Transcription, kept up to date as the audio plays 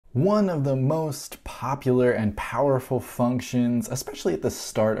One of the most popular and powerful functions, especially at the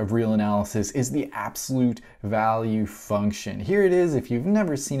start of real analysis, is the absolute value function. Here it is if you've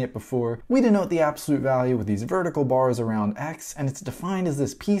never seen it before. We denote the absolute value with these vertical bars around x, and it's defined as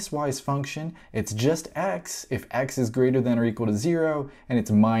this piecewise function. It's just x if x is greater than or equal to 0, and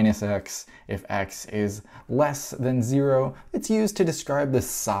it's minus x if x is less than 0. It's used to describe the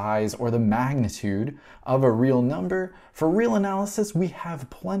size or the magnitude of a real number. For real analysis, we have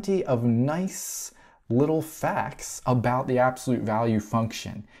plenty of nice little facts about the absolute value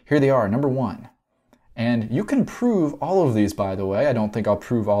function. Here they are. Number one, and you can prove all of these, by the way. I don't think I'll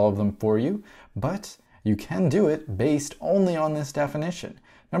prove all of them for you, but you can do it based only on this definition.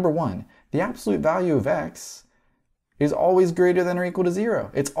 Number one, the absolute value of x is always greater than or equal to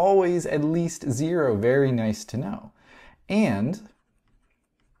 0. It's always at least 0. Very nice to know. And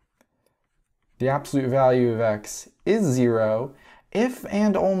the absolute value of x is 0 if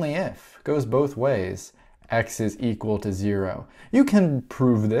and only if, goes both ways, x is equal to 0. You can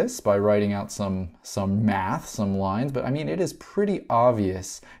prove this by writing out some math, some lines, but I mean, it is pretty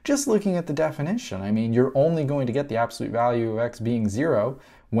obvious just looking at the definition. I mean, you're only going to get the absolute value of x being 0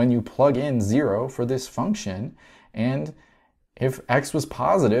 when you plug in 0 for this function. And if x was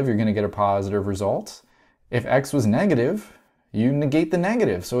positive, you're going to get a positive result. If x was negative, you negate the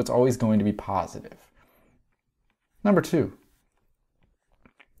negative, so it's always going to be positive. Number two,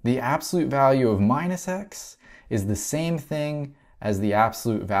 the absolute value of minus x is the same thing as the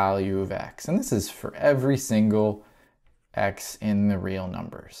absolute value of x. And this is for every single x in the real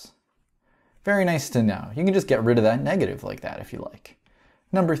numbers. Very nice to know. You can just get rid of that negative like that if you like.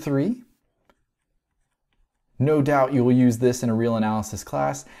 Number three, no doubt you will use this in a real analysis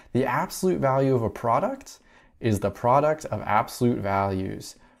class. The absolute value of a product is the product of absolute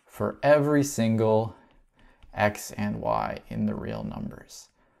values for every single x and y in the real numbers.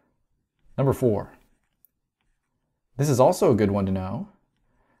 Number four, this is also a good one to know.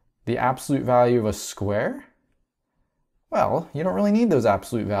 The absolute value of a square? Well, you don't really need those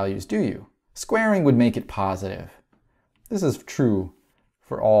absolute values, do you? Squaring would make it positive. This is true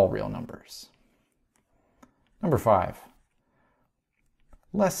for all real numbers. Number five,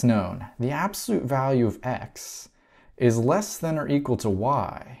 less known. The absolute value of x is less than or equal to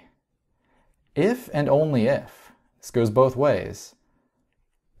y if and only if, this goes both ways,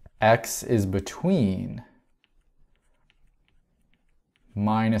 x is between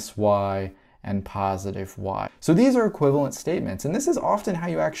minus y and positive y. So these are equivalent statements, and this is often how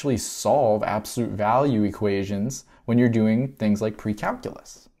you actually solve absolute value equations when you're doing things like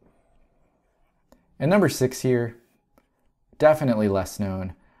pre-calculus. And number six here, definitely less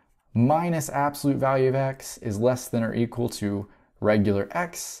known. Minus absolute value of x is less than or equal to regular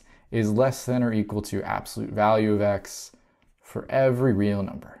x is less than or equal to absolute value of x for every real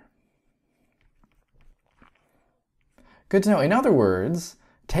number. Good to know. In other words,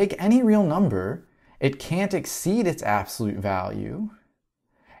 take any real number, it can't exceed its absolute value,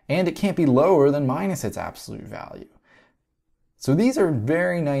 and it can't be lower than minus its absolute value. So these are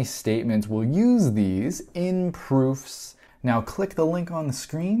very nice statements. We'll use these in proofs. Now click the link on the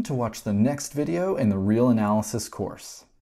screen to watch the next video in the Real Analysis course.